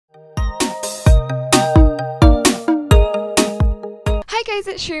guys,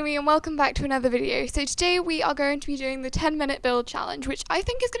 it's Shroomy and welcome back to another video. So today we are going to be doing the 10-minute build challenge, which I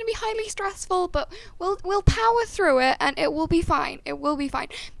think is going to be highly stressful, but we'll power through it and it will be fine. It will be fine.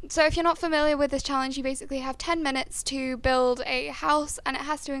 So if you're not familiar with this challenge, you basically have 10 minutes to build a house, and it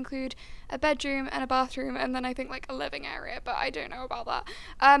has to include a bedroom and a bathroom and then I think like a living area, but I don't know about that.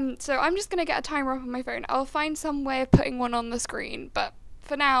 So I'm just going to get a timer up on my phone. I'll find some way of putting one on the screen, but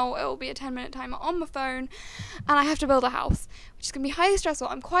for now it will be a 10-minute timer on my phone, and I have to build a house, which is going to be highly stressful.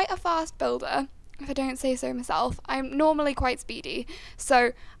 I'm quite a fast builder, if I don't say so myself. I'm normally quite speedy,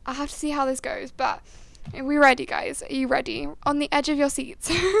 so I'll have to see how this goes, but are we ready, guys? Are you ready? On the edge of your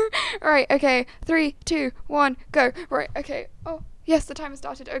seats. Right, okay, 3, 2, 1, go. Right, okay. Oh, yes, the timer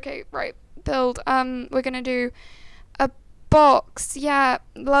started. Okay, right, build. We're going to do a box. Yeah,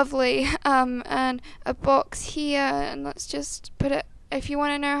 lovely. And a box here, and let's just put it. If you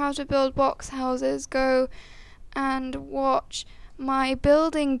want to know how to build box houses, go and watch my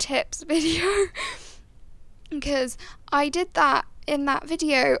building tips video, because I did that in that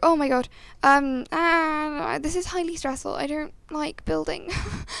video. Oh my god. This is highly stressful. I don't like building.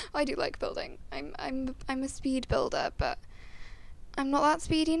 I do like building. I'm a speed builder, but I'm not that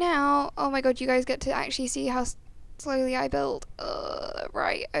speedy now. Oh my god, you guys get to actually see how slowly I build.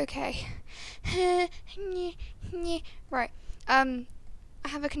 Right, okay. Right. I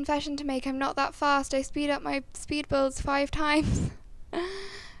have a confession to make. I'm not that fast. I speed up my speed builds 5 times.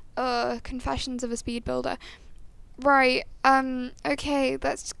 Confessions of a speed builder. Right, okay,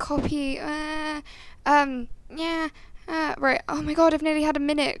 let's copy. Right, oh my god, I've nearly had a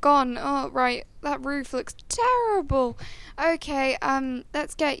minute gone. Oh, right, that roof looks terrible. Okay,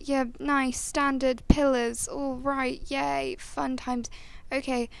 let's get your nice standard pillars. All right, yay, fun times.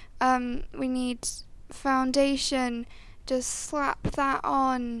 Okay, we need foundation. Just slap that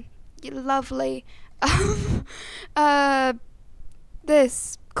on. Lovely.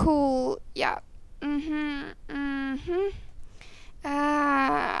 This cool. Yeah.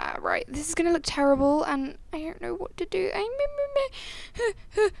 Right. This is gonna look terrible, and I don't know what to do.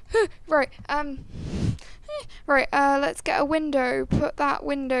 Right. Right. Let's get a window. Put that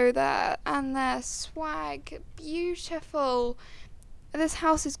window there and there. Swag. Beautiful. This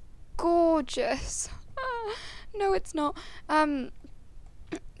house is gorgeous. No, it's not.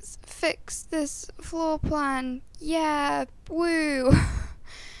 Fix this floor plan. Yeah, woo.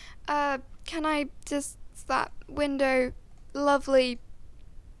 Can I just, that window, lovely,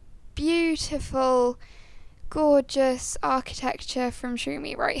 beautiful, gorgeous architecture from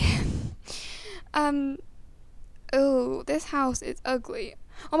Shroomy, right? Oh, this house is ugly.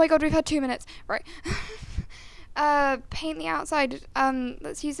 Oh my god, we've had 2 minutes. Right. Paint the outside.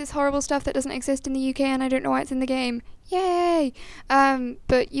 Let's use this horrible stuff that doesn't exist in the UK, and I don't know why it's in the game. Yay!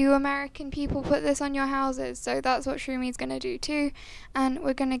 But you American people put this on your houses, so that's what Shroomy's gonna do too. And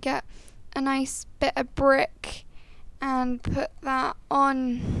we're gonna get a nice bit of brick and put that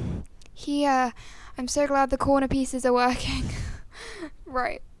on here. I'm so glad the corner pieces are working.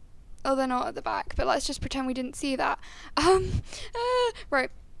 Right. Oh, they're not at the back, but let's just pretend we didn't see that.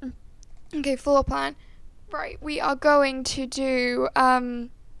 Right. Okay, floor plan. Right, we are going to do,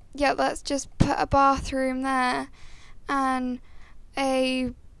 yeah, let's just put a bathroom there and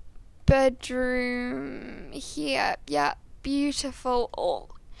a bedroom here. Yeah, beautiful. Oh.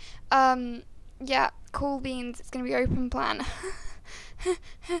 Yeah, cool beans. It's going to be open plan.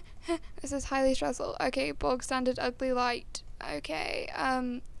 This is highly stressful. Okay, bog standard ugly light. Okay,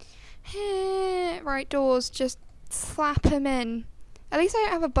 right, doors, just slap them in. At least I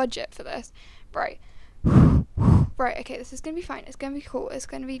don't have a budget for this. Right. Right, okay, this is gonna be fine. It's gonna be cool. It's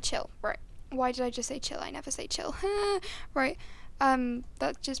gonna be chill. Right. Why did I just say chill? I never say chill. Right.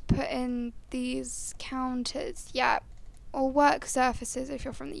 Let's just put in these counters. Yeah. Or work surfaces if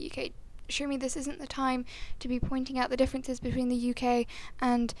you're from the UK. Shroomy, this isn't the time to be pointing out the differences between the UK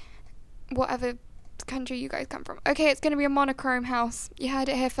and whatever country you guys come from. Okay, it's gonna be a monochrome house. You heard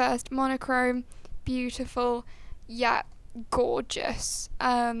it here first. Monochrome. Beautiful. Yeah. Gorgeous.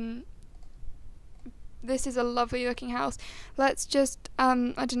 This is a lovely looking house. Let's just, I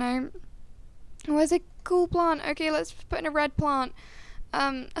don't know. Where's a cool plant? Okay, let's put in a red plant.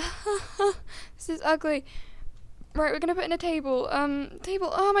 This is ugly. Right, we're gonna put in a table.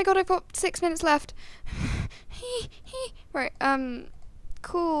 Table. Oh my god, I've got 6 minutes left. Right,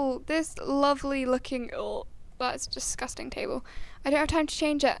 cool. This lovely looking, oh, that's a disgusting table. I don't have time to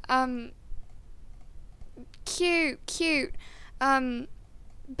change it. Cute.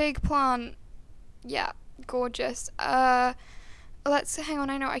 Big plant. Yeah, gorgeous. Let's, hang on,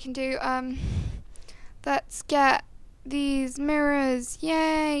 I know what I can do. Let's get these mirrors,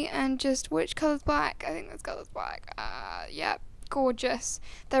 yay, and just, which colour's black? I think this colour's black. Yeah, gorgeous.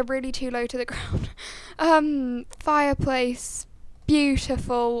 They're really too low to the ground. Fireplace,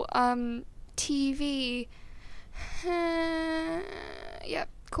 beautiful. TV. Yep,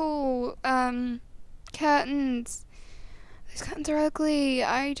 cool. Curtains. Those curtains are ugly.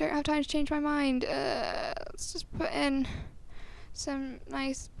 I don't have time to change my mind. Let's just put in some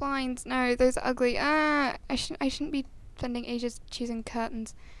nice blinds. No, those are ugly. I shouldn't be spending ages choosing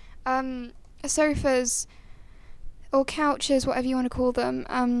curtains. Sofas or couches, whatever you want to call them.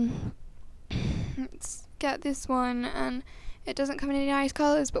 Let's get this one, and it doesn't come in any nice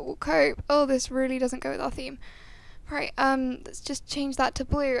colours, but we'll cope. Oh, this really doesn't go with our theme. Right, let's just change that to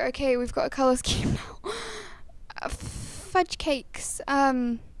blue. Okay, we've got a colour scheme now. Fudge cakes.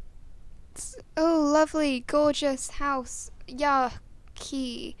 Oh, lovely, gorgeous house.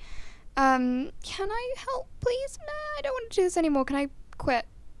 Yucky. Can I help, please? Nah, I don't want to do this anymore. Can I quit?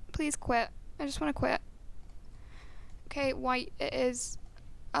 Please quit. I just want to quit. Okay, white it is.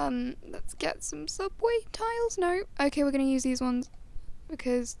 Let's get some subway tiles. No. Okay, we're going to use these ones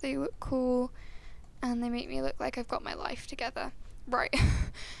because they look cool and they make me look like I've got my life together. Right.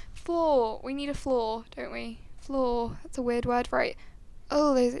 Floor. We need a floor, don't we? Floor. That's a weird word. Right.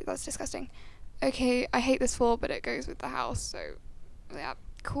 Oh, that's disgusting. Okay, I hate this floor, but it goes with the house, so yeah.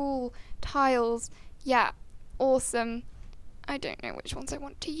 Cool. Tiles. Yeah. Awesome. I don't know which ones I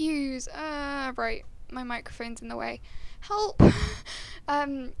want to use. Right. My microphone's in the way. Help!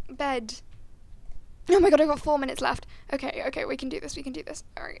 Bed. Oh my god, I've got 4 minutes left. Okay, we can do this,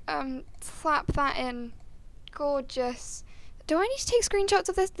 Alright, slap that in. Gorgeous. Do I need to take screenshots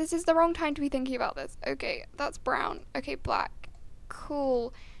of this? This is the wrong time to be thinking about this. Okay, that's brown. Okay, black.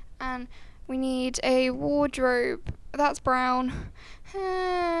 Cool. And we need a wardrobe. That's brown.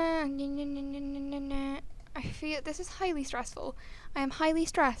 I feel this is highly stressful. I am highly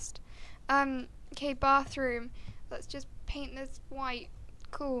stressed. Okay, bathroom. Let's just paint this white.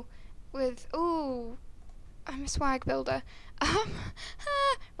 Cool. With, ooh, I'm a swag builder.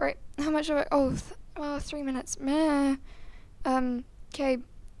 Right, how much of it? Oh, 3 minutes. Meh. Okay,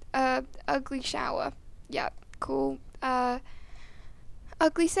 ugly shower. Yep, cool.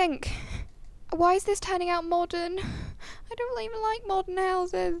 Ugly sink. Why is this turning out modern? I don't even like modern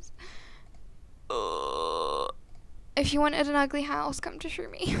houses. If you wanted an ugly house, come to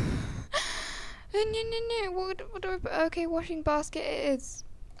Shroomy. What do I put? Okay, washing basket it is.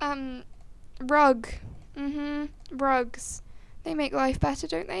 Rug. Rugs. They make life better,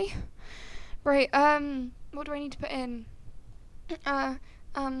 don't they? Right, what do I need to put in?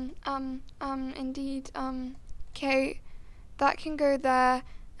 Indeed, okay, that can go there,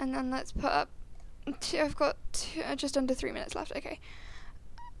 and then let's put up I've got just under 3 minutes left, okay.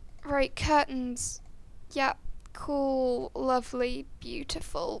 Right, curtains. Yep, cool, lovely,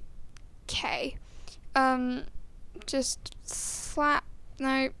 beautiful. Okay. Just slap.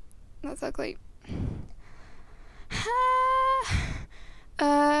 No, that's ugly.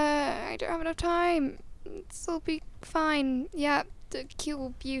 I don't have enough time. This'll be fine. Yeah,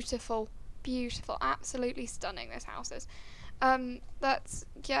 cool, beautiful, absolutely stunning. This house is. Let's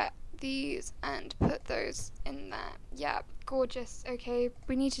get these and put those in there. Yeah, gorgeous. Okay,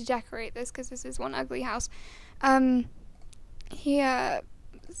 we need to decorate this because this is one ugly house. Here,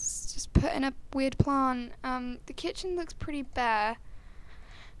 let's just put in a weird plant. The kitchen looks pretty bare.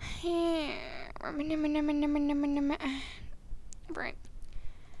 Right.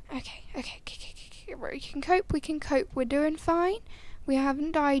 Okay. Right, we can cope. We're doing fine. We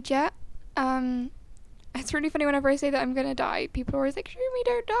haven't died yet. It's really funny whenever I say that I'm gonna die. People are always like, Shroomy,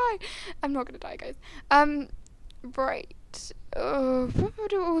 don't die. I'm not gonna die, guys. Right.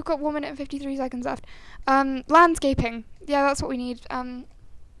 We've got 1 minute and 53 seconds left. Landscaping. Yeah, that's what we need.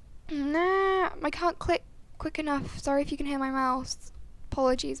 Nah, I can't click quick enough. Sorry if you can hear my mouse.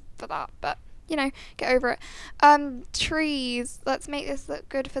 Apologies for that, but you know, get over it. Trees. Let's make this look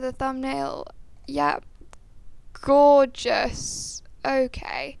good for the thumbnail. Yeah. Gorgeous.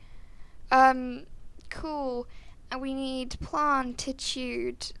 Okay. Cool. And we need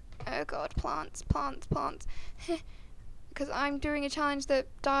plantitude. Oh god, plants. Because I'm doing a challenge that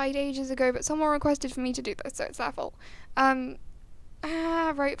died ages ago, but someone requested for me to do this, so it's their fault. Right,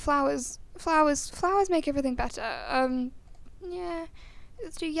 flowers. Flowers make everything better. Yeah.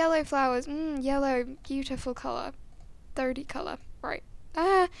 Let's do yellow flowers. Yellow. Beautiful colour. 30 colour. Right.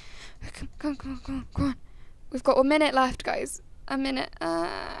 Come on. We've got 1 minute left, guys. 1 minute.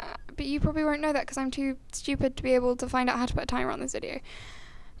 But you probably won't know that because I'm too stupid to be able to find out how to put a timer on this video.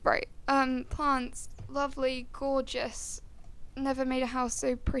 Right. Plants. Lovely. Gorgeous. Never made a house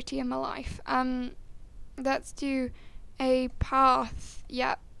so pretty in my life. Let's do a path.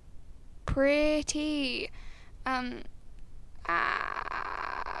 Yep. Pretty.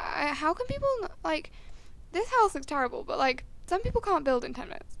 How can people, like, this house looks terrible, but, like, some people can't build in 10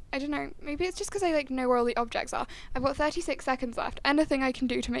 minutes. I don't know. Maybe it's just because I, like, know where all the objects are. I've got 36 seconds left. Anything I can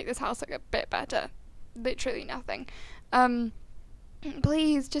do to make this house look a bit better. Literally nothing.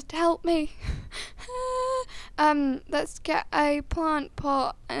 Please, just help me. Let's get a plant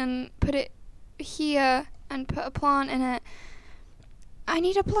pot and put it here and put a plant in it. I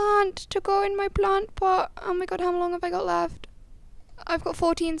need a plant to go in my plant pot. Oh my god, how long have I got left? I've got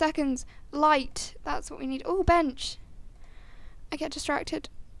 14 seconds. Light, that's what we need. Oh, bench. I get distracted.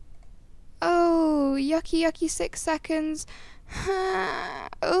 Oh, yucky 6 seconds.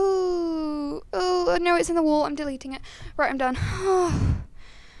 Oh, no, it's in the wall. I'm deleting it. Right, I'm done.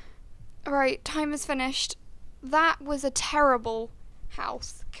 Alright, time is finished. That was a terrible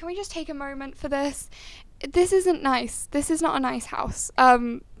house. Can we just take a moment for this? This isn't nice. This is not a nice house.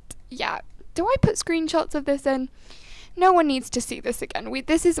 Yeah. Do I put screenshots of this in? No one needs to see this again. We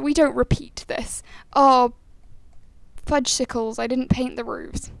don't repeat this. Oh, fudgesicles. I didn't paint the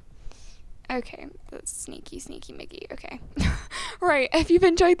roofs. Okay, that's sneaky Mickey. Okay. Right, if you've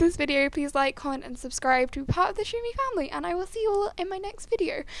enjoyed this video, please like, comment, and subscribe to be part of the Shroomy family, and I will see you all in my next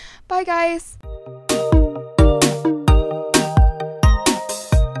video. Bye, guys!